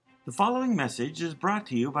The following message is brought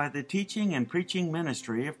to you by the teaching and preaching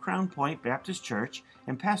ministry of Crown Point Baptist Church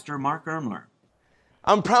and Pastor Mark Ermler.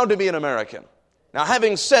 I'm proud to be an American. Now,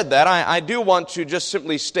 having said that, I do want to just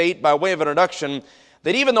simply state, by way of introduction,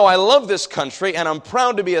 that even though I love this country and I'm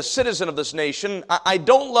proud to be a citizen of this nation, I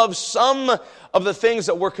don't love some of the things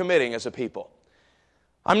that we're committing as a people.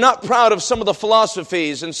 I'm not proud of some of the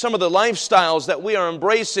philosophies and some of the lifestyles that we are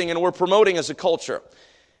embracing and we're promoting as a culture.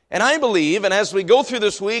 And I believe, and as we go through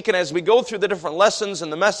this week and as we go through the different lessons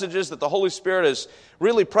and the messages that the Holy Spirit has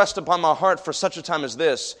really pressed upon my heart for such a time as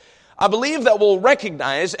this, I believe that we'll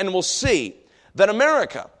recognize and we'll see that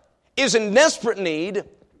America is in desperate need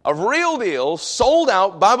of real deal, sold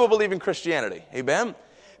out, Bible-believing Christianity. Amen?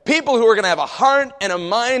 People who are going to have a heart and a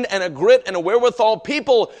mind and a grit and a wherewithal.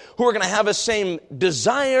 People who are going to have the same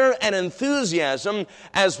desire and enthusiasm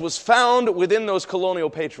as was found within those colonial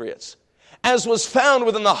patriots, as was found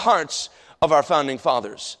within the hearts of our founding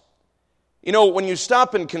fathers. You know, when you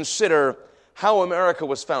stop and consider how America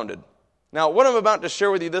was founded. Now, what I'm about to share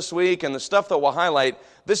with you this week and the stuff that we'll highlight,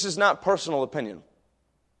 this is not personal opinion.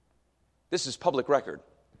 This is public record.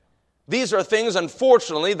 These are things,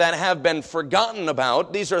 unfortunately, that have been forgotten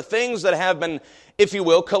about. These are things that have been, if you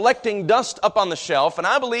will, collecting dust up on the shelf. And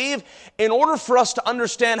I believe in order for us to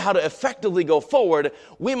understand how to effectively go forward,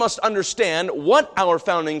 we must understand what our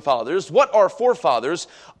founding fathers, what our forefathers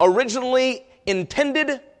originally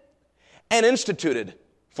intended and instituted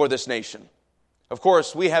for this nation. Of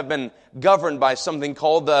course, we have been governed by something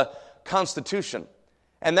called the Constitution.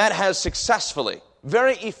 And that has successfully,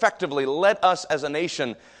 very effectively led us as a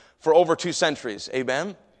nation for over 2 centuries.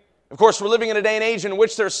 Amen? Of course, we're living in a day and age in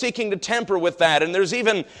which they're seeking to tamper with that. And there's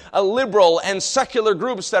even a liberal and secular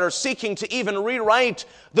groups that are seeking to even rewrite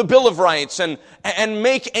the Bill of Rights and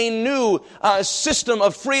make a new system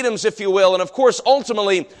of freedoms, if you will. And of course,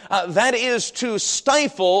 ultimately, that is to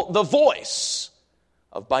stifle the voice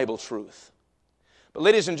of Bible truth. But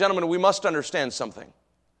ladies and gentlemen, we must understand something.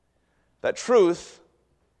 That truth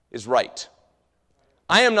is right.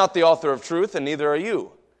 I am not the author of truth, and neither are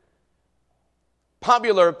you.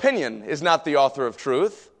 Popular opinion is not the author of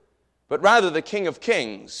truth, but rather the King of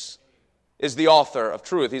Kings is the author of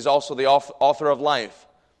truth. He's also the author of life.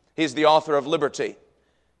 He's the author of liberty.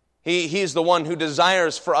 He's the one who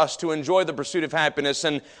desires for us to enjoy the pursuit of happiness.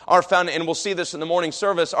 And we'll see this in the morning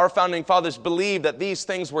service, our founding fathers believed that these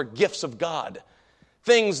things were gifts of God.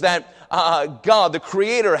 Things that God, the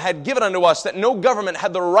Creator, had given unto us that no government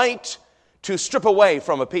had the right to strip away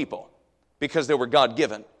from a people because they were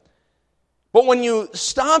God-given. But when you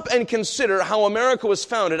stop and consider how America was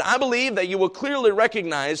founded, I believe that you will clearly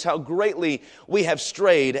recognize how greatly we have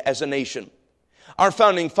strayed as a nation. Our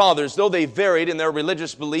founding fathers, though they varied in their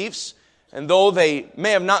religious beliefs, and though they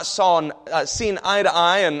may have not seen eye to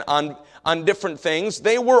eye and on different things,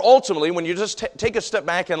 they were ultimately, when you just take a step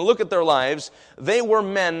back and look at their lives, they were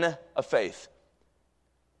men of faith.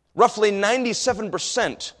 Roughly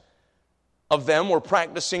 97% of them were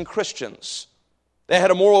practicing Christians. They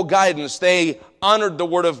had a moral guidance. They honored the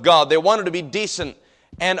Word of God. They wanted to be decent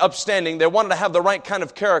and upstanding. They wanted to have the right kind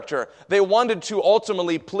of character. They wanted to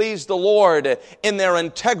ultimately please the Lord in their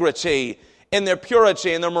integrity, in their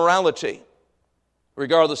purity, in their morality,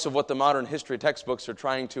 regardless of what the modern history textbooks are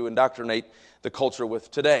trying to indoctrinate the culture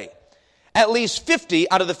with today. At least 50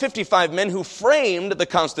 out of the 55 men who framed the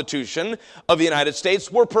Constitution of the United States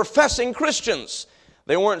were professing Christians.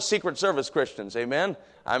 They weren't Secret Service Christians, amen?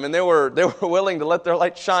 I mean, they were willing to let their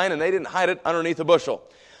light shine, and they didn't hide it underneath a bushel.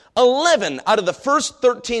 11 out of the first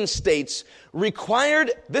 13 states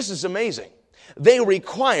required, this is amazing, they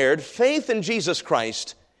required faith in Jesus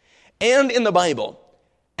Christ and in the Bible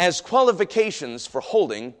as qualifications for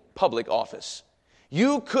holding public office.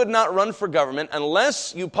 You could not run for government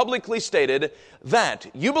unless you publicly stated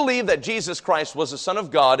that you believe that Jesus Christ was the Son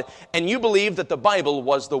of God and you believe that the Bible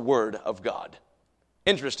was the Word of God.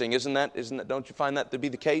 Interesting, isn't that? Don't you find that to be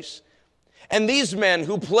the case? And these men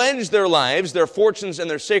who pledged their lives, their fortunes, and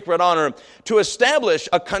their sacred honor to establish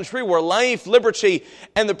a country where life, liberty,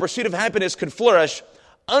 and the pursuit of happiness could flourish,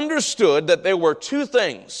 understood that there were 2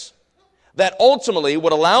 things that ultimately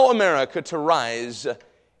would allow America to rise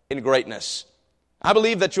in greatness. I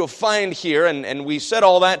believe that you'll find here, and we said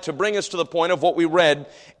all that to bring us to the point of what we read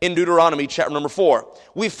in Deuteronomy chapter number 4.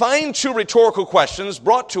 We find 2 rhetorical questions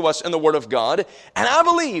brought to us in the Word of God, and I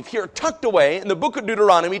believe here tucked away in the book of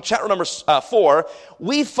Deuteronomy chapter number 4,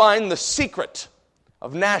 we find the secret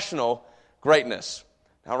of national greatness.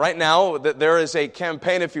 Now, right now, there is a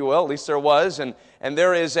campaign, if you will, at least there was, and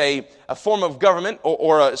there is a form of government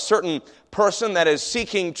or a certain person that is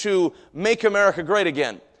seeking to make America great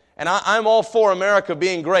again. And I'm all for America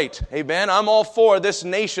being great. Amen. I'm all for this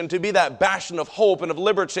nation to be that bastion of hope and of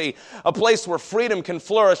liberty, a place where freedom can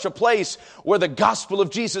flourish, a place where the gospel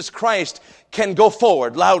of Jesus Christ can go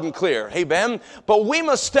forward loud and clear. Amen. But we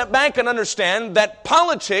must step back and understand that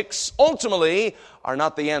politics ultimately are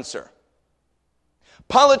not the answer.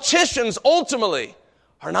 Politicians ultimately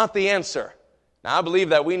are not the answer. Now, I believe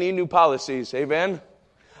that we need new policies. Amen.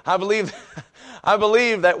 I believe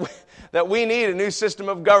that we need a new system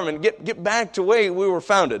of government. Get back to the way we were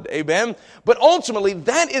founded. Amen? But ultimately,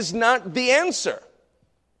 that is not the answer.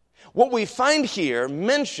 What we find here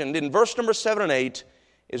mentioned in verse number 7 and 8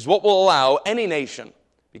 is what will allow any nation.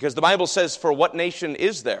 Because the Bible says, for what nation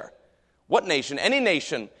is there? What nation? Any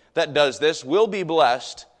nation that does this will be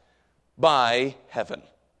blessed by heaven.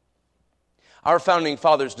 Our founding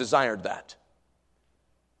fathers desired that.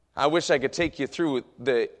 I wish I could take you through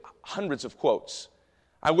the hundreds of quotes.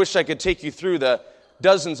 I wish I could take you through the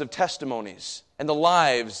dozens of testimonies and the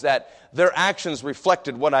lives that their actions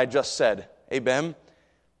reflected what I just said. Amen?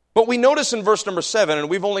 But we notice in verse number 7, and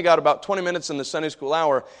we've only got about 20 minutes in the Sunday school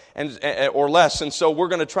hour or less, and so we're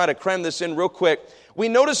going to try to cram this in real quick. We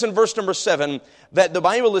notice in verse number 7 that the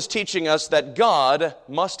Bible is teaching us that God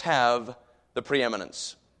must have the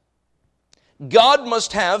preeminence. God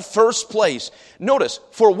must have first place. Notice,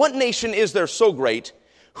 for what nation is there so great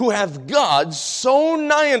who have God so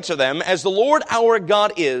nigh unto them as the Lord our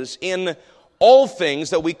God is in all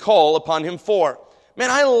things that we call upon him for?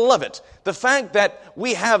 Man, I love it. The fact that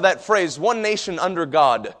we have that phrase, one nation under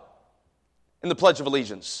God, in the Pledge of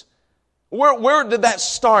Allegiance. Where did that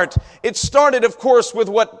start? It started, of course, with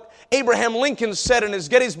what Abraham Lincoln said in his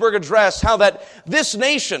Gettysburg Address, how that this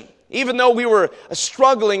nation, even though we were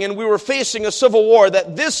struggling and we were facing a civil war,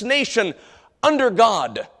 that this nation under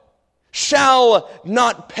God shall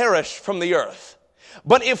not perish from the earth.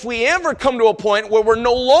 But if we ever come to a point where we're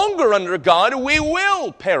no longer under God, we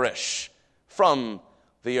will perish from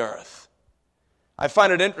the earth. I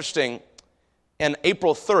find it interesting, in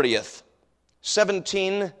April 30th,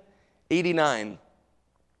 1789,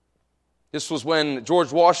 this was when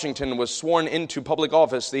George Washington was sworn into public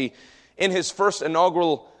office. In his first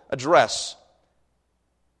inaugural address,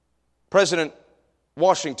 President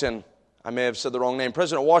Washington, I may have said the wrong name,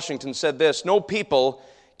 President Washington said this: "No people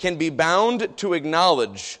can be bound to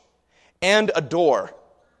acknowledge and adore."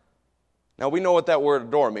 Now we know what that word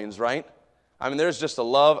adore means, right? I mean, there's just a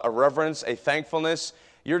love, a reverence, a thankfulness.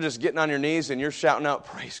 You're just getting on your knees and you're shouting out,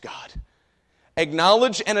 praise God.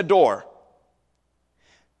 Acknowledge and adore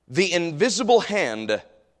the invisible hand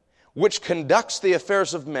which conducts the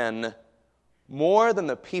affairs of men more than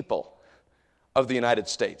the people of the United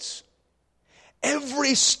States.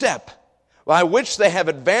 Every step by which they have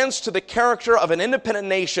advanced to the character of an independent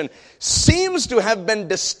nation seems to have been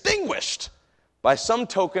distinguished by some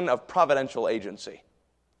token of providential agency.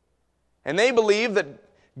 And they believe that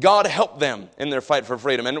God helped them in their fight for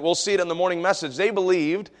freedom. And we'll see it in the morning message. They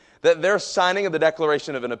believed that their signing of the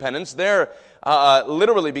Declaration of Independence, they're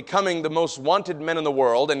literally becoming the most wanted men in the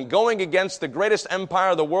world and going against the greatest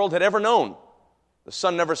empire the world had ever known. The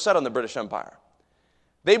sun never set on the British Empire.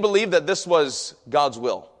 They believed that this was God's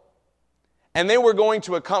will. And they were going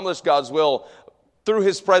to accomplish God's will through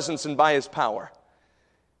his presence and by his power.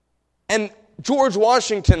 And George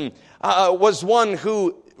Washington was one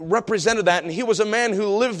who represented that, and he was a man who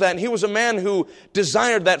lived that, and he was a man who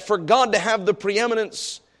desired that, for God to have the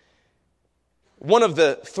preeminence. One of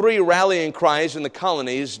the three rallying cries in the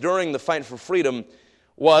colonies during the fight for freedom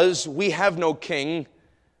was, "We have no king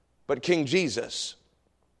but King Jesus."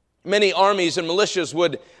 Many armies and militias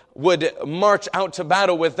would march out to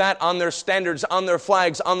battle with that on their standards, on their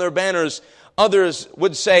flags, on their banners. Others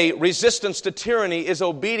would say, resistance to tyranny is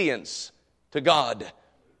obedience to God.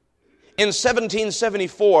 In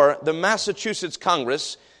 1774, the Massachusetts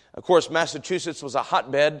Congress, of course, Massachusetts was a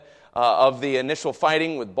hotbed of the initial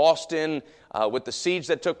fighting with Boston, with the siege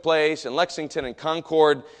that took place in Lexington and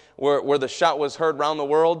Concord, where the shout was heard around the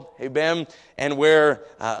world, amen, and where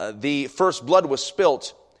the first blood was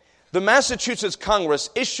spilt. The Massachusetts Congress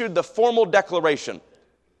issued the formal declaration.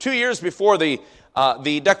 2 years before the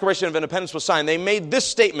Declaration of Independence was signed, they made this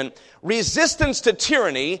statement: resistance to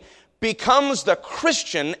tyranny becomes the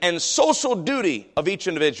Christian and social duty of each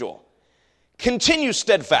individual. Continue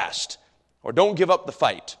steadfast, or don't give up the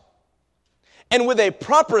fight. And with a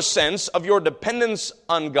proper sense of your dependence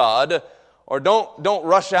on God, or don't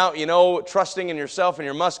rush out, trusting in yourself and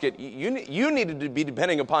your musket. You needed to be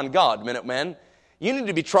depending upon God, Minutemen. You need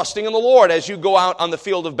to be trusting in the Lord as you go out on the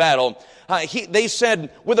field of battle. They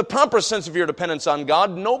said, with a proper sense of your dependence on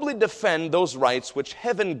God, nobly defend those rights which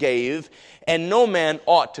heaven gave, and no man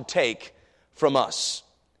ought to take from us.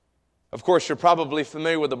 Of course, you're probably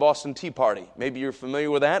familiar with the Boston Tea Party. Maybe you're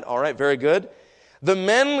familiar with that. All right, very good. The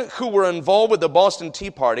men who were involved with the Boston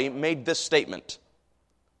Tea Party made this statement: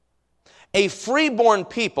 a freeborn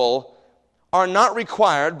people are not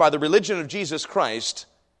required by the religion of Jesus Christ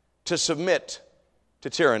to submit to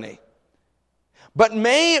tyranny, but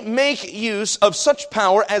may make use of such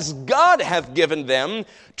power as God hath given them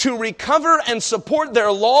to recover and support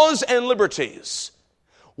their laws and liberties.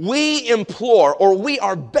 We implore, or we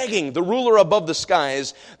are begging the ruler above the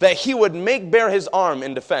skies that he would make bare his arm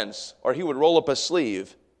in defense, or he would roll up a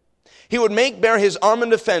sleeve. He would make bare his arm in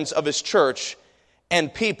defense of his church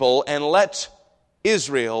and people and let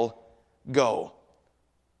Israel go.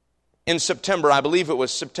 In September, I believe it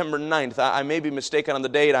was September 9th, I may be mistaken on the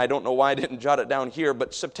date, I don't know why I didn't jot it down here,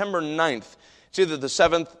 but September 9th, it's either the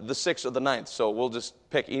 7th, the 6th, or the 9th, so we'll just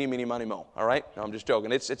pick eeny, meeny, miny, mo, all right? No, I'm just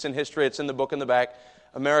joking. It's in history, it's in the book in the back,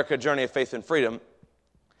 America, Journey of Faith and Freedom.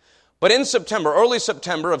 But in September, early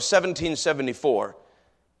September of 1774,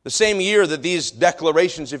 the same year that these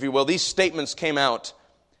declarations, if you will, these statements came out,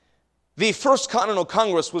 the First Continental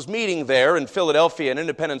Congress was meeting there in Philadelphia in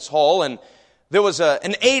Independence Hall, and there was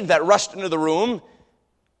an aide that rushed into the room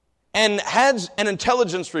and had an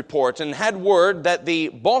intelligence report and had word that the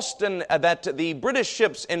British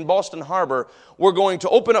ships in Boston Harbor were going to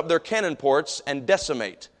open up their cannon ports and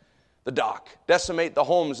decimate the dock, decimate the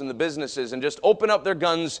homes and the businesses, and just open up their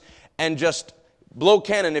guns and just blow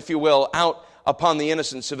cannon, if you will, out upon the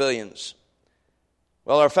innocent civilians.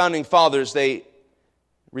 Well, our founding fathers, they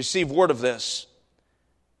received word of this.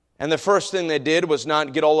 And the first thing they did was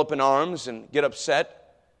not get all up in arms and get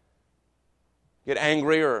upset, get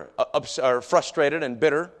angry or frustrated and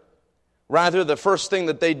bitter. Rather, the first thing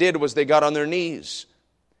that they did was they got on their knees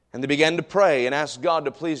and they began to pray and ask God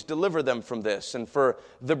to please deliver them from this and for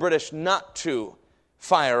the British not to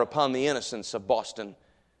fire upon the innocents of Boston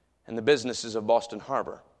and the businesses of Boston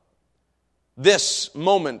Harbor. This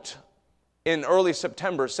moment in early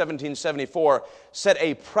September 1774 set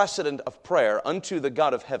a precedent of prayer unto the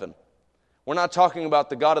God of heaven. We're not talking about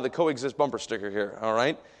the God of the coexist bumper sticker here, all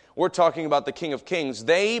right? We're talking about the King of Kings.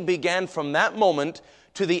 They began from that moment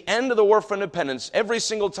to the end of the War for Independence. Every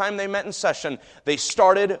single time they met in session, they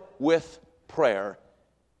started with prayer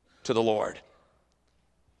to the Lord.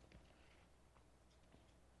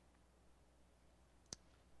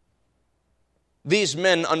 These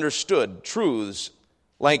men understood truths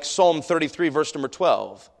like Psalm 33, verse number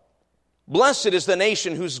 12. Blessed is the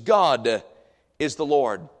nation whose God is the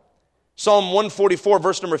Lord. Psalm 144,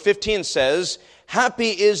 verse number 15 says, happy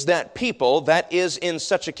is that people that is in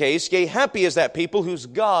such a case, yea, happy is that people whose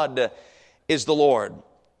God is the Lord.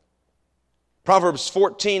 Proverbs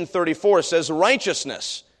 14:34 says,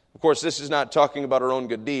 righteousness. Of course, this is not talking about our own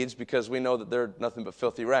good deeds because we know that they're nothing but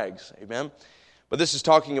filthy rags. Amen? But this is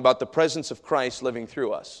talking about the presence of Christ living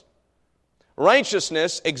through us.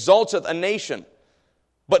 Righteousness exalteth a nation,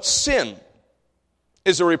 but sin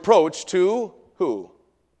is a reproach to who?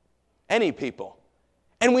 Any people.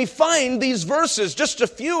 And we find these verses, just a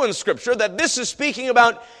few in Scripture, that this is speaking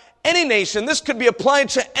about any nation. This could be applied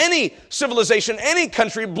to any civilization, any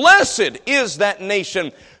country. Blessed is that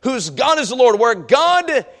nation whose God is the Lord, where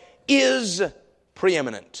God is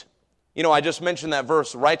preeminent. You know, I just mentioned that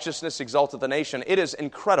verse, righteousness exalteth a nation. It is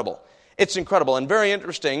incredible. It's incredible and very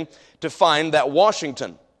interesting to find that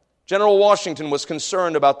General Washington was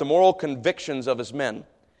concerned about the moral convictions of his men.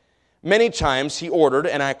 Many times he ordered,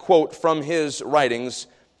 and I quote from his writings,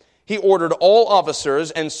 he ordered all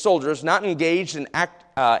officers and soldiers not engaged in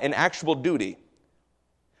actual duty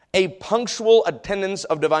a punctual attendance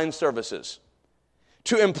of divine services,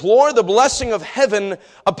 to implore the blessing of heaven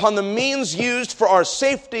upon the means used for our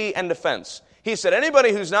safety and defense. He said,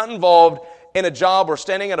 anybody who's not involved in a job or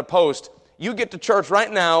standing at a post, you get to church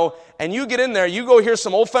right now, and you get in there, you go hear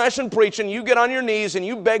some old-fashioned preaching, you get on your knees, and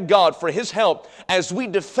you beg God for His help as we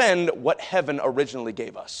defend what heaven originally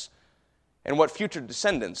gave us and what future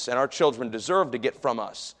descendants and our children deserve to get from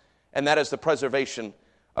us, and that is the preservation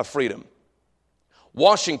of freedom.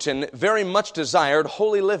 Washington very much desired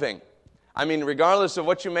holy living. I mean, regardless of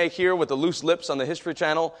what you may hear with the loose lips on the History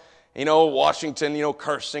Channel, Washington,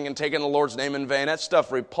 cursing and taking the Lord's name in vain, that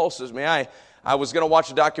stuff repulses me. I was going to watch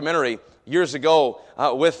a documentary years ago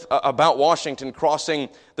about Washington crossing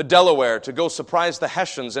the Delaware to go surprise the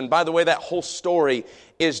Hessians. And by the way, that whole story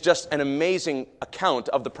is just an amazing account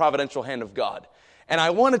of the providential hand of God. And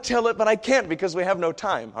I want to tell it, but I can't because we have no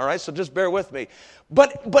time, all right? So just bear with me.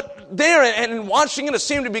 But there, and in Washington, it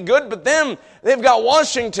seemed to be good, but then they've got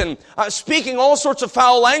Washington speaking all sorts of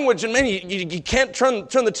foul language, and man, you can't turn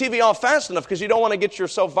the TV off fast enough because you don't want to get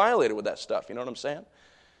yourself violated with that stuff, you know what I'm saying?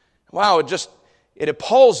 Wow, it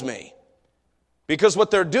appalls me Because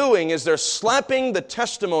what they're doing is they're slapping the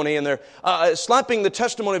testimony, and they're slapping the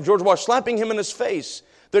testimony of George Wash, slapping him in his face.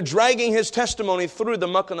 They're dragging his testimony through the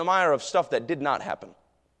muck and the mire of stuff that did not happen.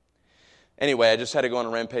 Anyway, I just had to go on a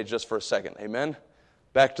rampage just for a second. Amen?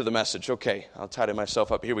 Back to the message. Okay, I'll tidy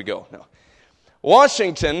myself up. Here we go. Now,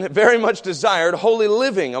 Washington very much desired holy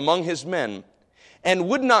living among his men and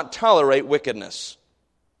would not tolerate wickedness.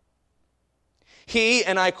 He,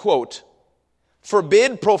 and I quote,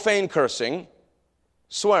 forbid profane cursing,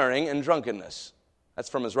 swearing, and drunkenness. That's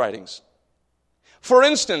from his writings. For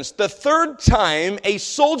instance, the third time a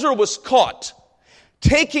soldier was caught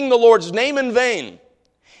taking the Lord's name in vain,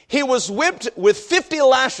 he was whipped with 50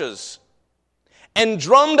 lashes and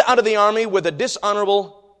drummed out of the army with a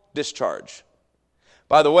dishonorable discharge.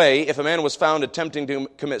 By the way, if a man was found attempting to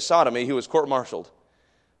commit sodomy, he was court-martialed.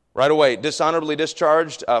 Right away, dishonorably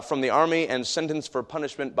discharged from the army and sentenced for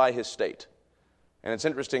punishment by his state. And it's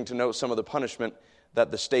interesting to note some of the punishment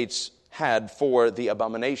that the states had for the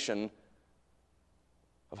abomination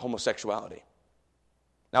of homosexuality.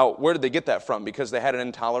 Now, where did they get that from? Because they had an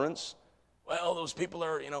intolerance? Well, those people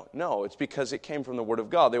are, No, it's because it came from the Word of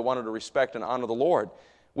God. They wanted to respect and honor the Lord.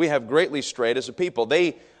 We have greatly strayed as a people.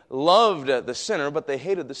 They loved the sinner, but they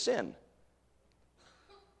hated the sin.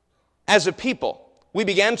 As a people, we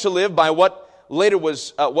began to live by what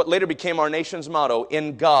later became our nation's motto,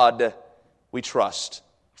 in God we trust.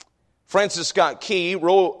 Francis Scott Key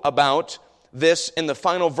wrote about this in the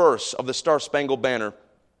final verse of the Star-Spangled Banner.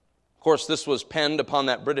 Of course, this was penned upon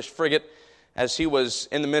that British frigate as he was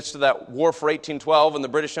in the midst of that war for 1812, and the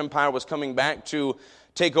British Empire was coming back to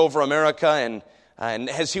take over America, and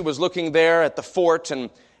as he was looking there at the fort,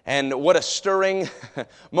 and what a stirring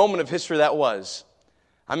moment of history that was.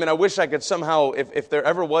 I mean, I wish I could somehow, if there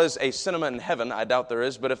ever was a cinema in heaven, I doubt there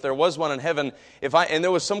is, but if there was one in heaven, and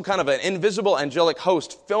there was some kind of an invisible angelic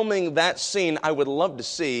host filming that scene, I would love to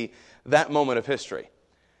see that moment of history.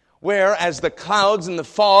 Where, as the clouds and the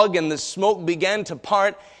fog and the smoke began to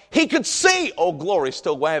part, he could see, oh glory,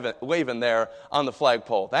 still waving there on the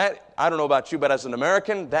flagpole. That, I don't know about you, but as an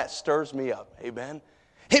American, that stirs me up. Amen.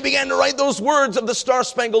 He began to write those words of the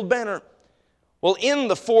Star-Spangled Banner. Well, in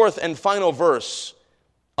the fourth and final verse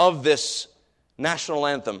of this national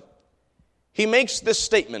anthem, he makes this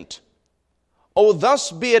statement, "Oh,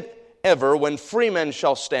 thus be it ever when free men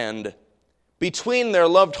shall stand between their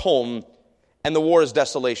loved home and the war's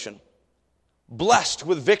desolation. Blessed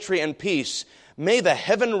with victory and peace, may the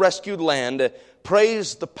heaven-rescued land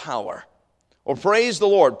praise the power," or praise the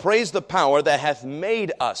Lord, praise the power that hath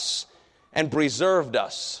made us and preserved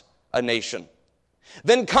us a nation.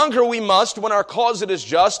 Then conquer we must when our cause it is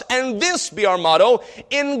just, and this be our motto,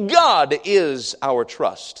 in God is our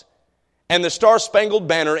trust. And the Star-Spangled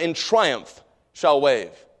Banner in triumph shall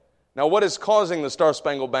wave. Now, what is causing the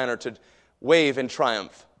Star-Spangled Banner to wave in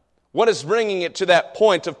triumph? What is bringing it to that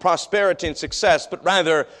point of prosperity and success, but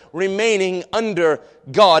rather remaining under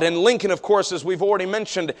God? And Lincoln, of course, as we've already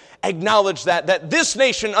mentioned, acknowledged that this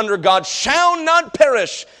nation under God shall not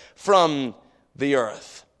perish from the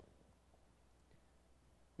earth.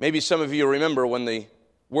 Maybe some of you remember when the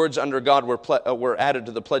words under God were added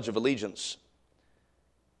to the Pledge of Allegiance.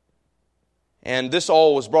 And this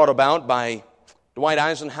all was brought about by Dwight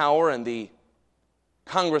Eisenhower and the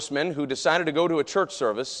congressmen who decided to go to a church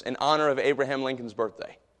service in honor of Abraham Lincoln's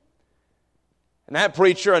birthday. And that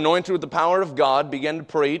preacher, anointed with the power of God, began to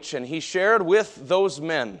preach, and he shared with those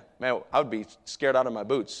men. Man, I would be scared out of my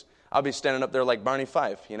boots. I'd be standing up there like Barney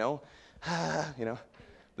Fife,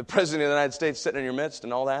 the President of the United States sitting in your midst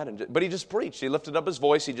and all that. But he just preached. He lifted up his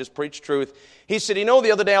voice. He just preached truth. He said,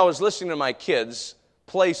 the other day I was listening to my kids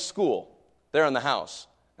play school there in the house.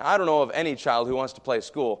 Now, I don't know of any child who wants to play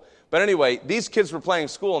school. But anyway, these kids were playing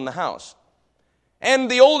school in the house. And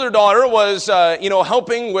the older daughter was,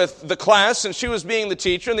 helping with the class, and she was being the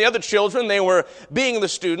teacher. And the other children, they were being the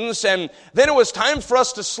students. And then it was time for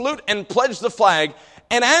us to salute and pledge the flag.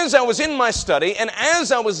 And as I was in my study, and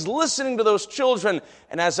as I was listening to those children,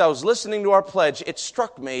 and as I was listening to our pledge, it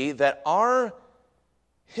struck me that our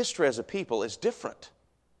history as a people is different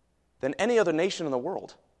than any other nation in the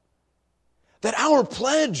world. That our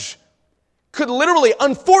pledge could literally,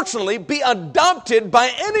 unfortunately, be adopted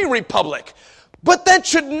by any republic. But that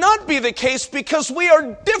should not be the case because we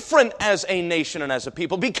are different as a nation and as a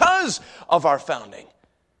people because of our founding.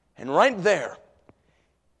 And right there,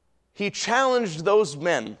 he challenged those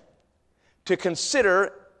men to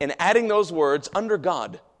consider in adding those words, under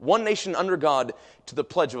God, one nation under God, to the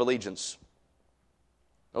Pledge of Allegiance.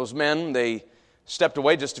 Those men, they stepped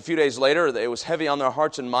away just a few days later. It was heavy on their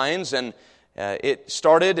hearts and minds, and It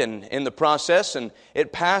started in the process, and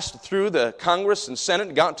it passed through the Congress and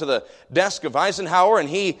Senate, got to the desk of Eisenhower, and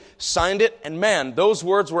he signed it, and man, those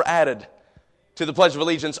words were added to the Pledge of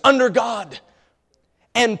Allegiance, under God.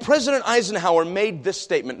 And President Eisenhower made this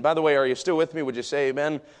statement. By the way, are you still with me? Would you say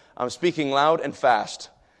amen? I'm speaking loud and fast.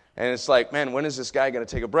 And it's like, man, when is this guy going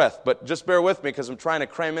to take a breath? But just bear with me because I'm trying to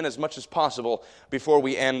cram in as much as possible before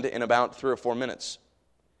we end in about 3 or 4 minutes.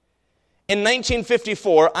 In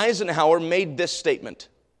 1954, Eisenhower made this statement.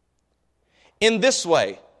 In this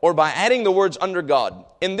way, or by adding the words under God,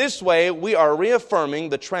 in this way we are reaffirming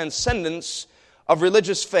the transcendence of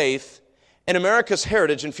religious faith in America's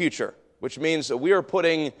heritage and future, which means that we are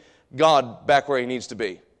putting God back where He needs to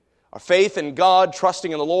be. Our faith in God,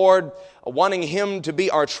 trusting in the Lord, wanting Him to be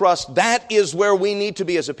our trust, that is where we need to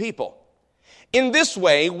be as a people. In this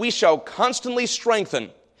way, we shall constantly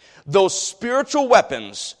strengthen those spiritual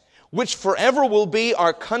weapons which forever will be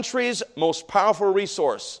our country's most powerful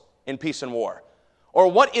resource in peace and war. Or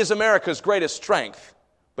what is America's greatest strength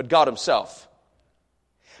but God Himself?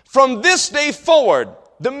 From this day forward,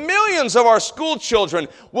 the millions of our school children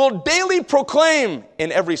will daily proclaim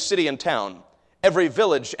in every city and town, every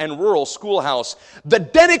village and rural schoolhouse, the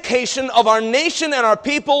dedication of our nation and our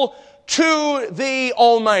people to the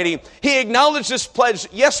Almighty. He acknowledged this pledge,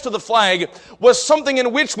 yes to the flag, was something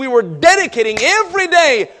in which we were dedicating every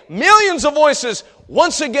day, millions of voices.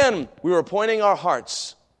 Once again, we were pointing our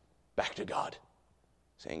hearts back to God,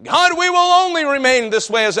 saying, God, we will only remain this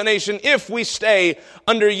way as a nation if we stay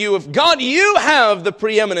under You. If God, You have the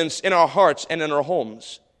preeminence in our hearts and in our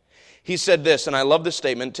homes. He said this, and I love this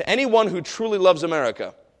statement, to anyone who truly loves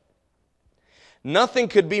America, nothing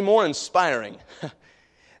could be more inspiring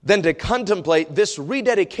than to contemplate this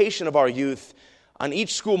rededication of our youth on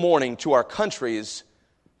each school morning to our country's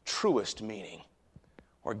truest meaning,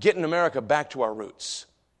 or getting America back to our roots,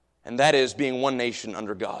 and that is being one nation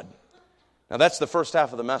under God. Now that's the first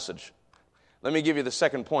half of the message. Let me give you the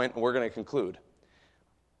second point, and we're going to conclude.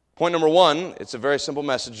 Point number 1, it's a very simple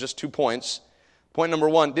message, just 2 points. Point number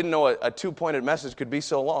 1, didn't know a 2-pointed message could be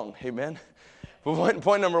so long. Amen?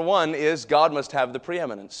 Point number 1 is God must have the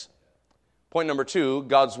preeminence. Point number 2,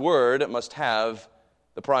 God's Word must have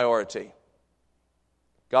the priority.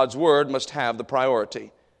 God's Word must have the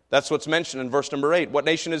priority. That's what's mentioned in verse number 8. What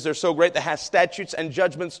nation is there so great that has statutes and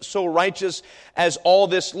judgments so righteous as all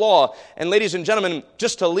this law? And ladies and gentlemen,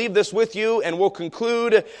 just to leave this with you, and we'll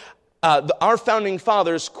conclude, our founding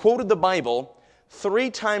fathers quoted the Bible 3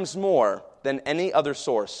 times more than any other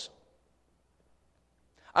source.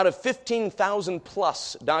 Out of 15,000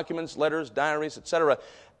 plus documents, letters, diaries, etc.,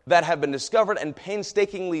 that have been discovered and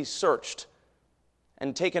painstakingly searched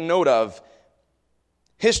and taken note of,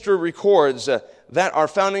 history records that our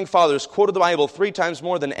founding fathers quoted the Bible 3 times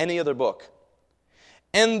more than any other book.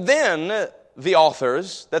 And then the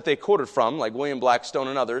authors that they quoted from, like William Blackstone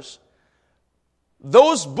and others,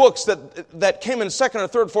 those books that came in second or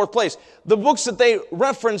third, fourth place, the books that they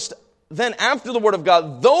referenced then after the Word of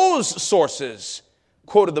God, those sources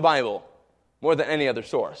quoted the Bible more than any other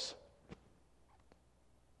source.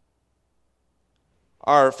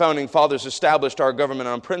 Our founding fathers established our government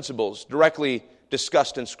on principles directly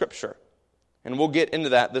discussed in Scripture. And we'll get into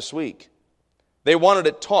that this week. They wanted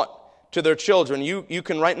it taught to their children. You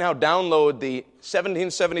can right now download the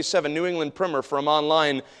 1777 New England Primer from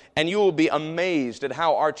online, and you will be amazed at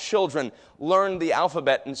how our children learn the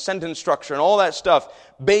alphabet and sentence structure and all that stuff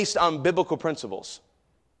based on biblical principles.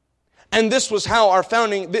 And this was how our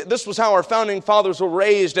founding fathers were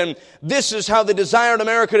raised, and this is how they desired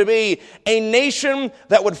America to be, a nation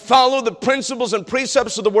that would follow the principles and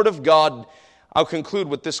precepts of the Word of God. I'll conclude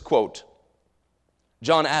with this quote.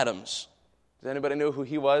 John Adams. Does anybody know who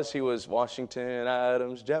he was? He was Washington,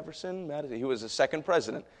 Adams, Jefferson, Madison. He was the second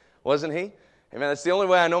president, wasn't he? Amen. That's the only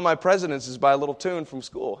way I know my presidents is by a little tune from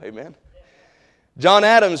school. Amen. John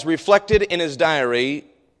Adams reflected in his diary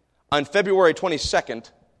on February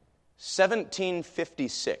 22nd,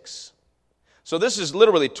 1756. So this is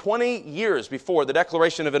literally 20 years before the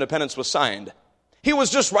Declaration of Independence was signed. He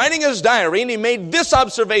was just writing his diary and he made this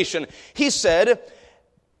observation. He said,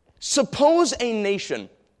 suppose a nation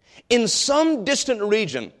in some distant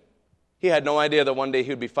region, he had no idea that one day he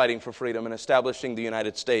would be fighting for freedom and establishing the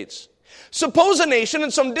United States. Suppose a nation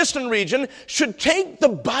in some distant region should take the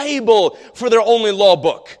Bible for their only law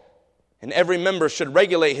book, and every member should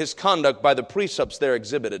regulate his conduct by the precepts there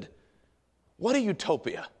exhibited. What a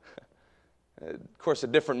utopia. Of course, a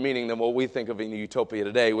different meaning than what we think of in utopia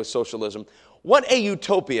today with socialism. What a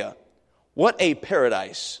utopia, what a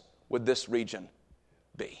paradise would this region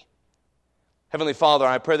be. Heavenly Father,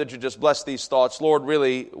 I pray that you just bless these thoughts. Lord,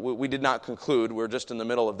 really, we did not conclude. We're just in the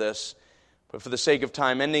middle of this. But for the sake of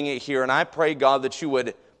time, ending it here, and I pray, God, that you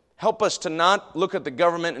would help us to not look at the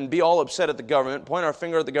government and be all upset at the government, point our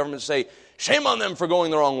finger at the government and say, shame on them for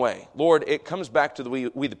going the wrong way. Lord, it comes back to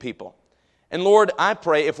we the people. And Lord, I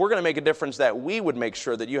pray if we're going to make a difference that we would make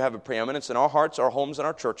sure that you have a preeminence in our hearts, our homes, and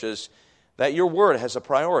our churches, that your word has a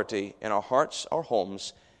priority in our hearts, our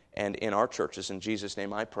homes, and in our churches. In Jesus'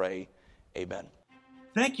 name I pray, amen.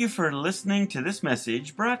 Thank you for listening to this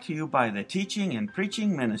message brought to you by the teaching and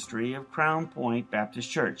preaching ministry of Crown Point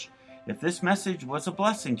Baptist Church. If this message was a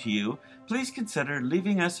blessing to you, please consider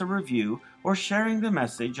leaving us a review or sharing the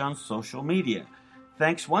message on social media.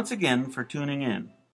 Thanks once again for tuning in.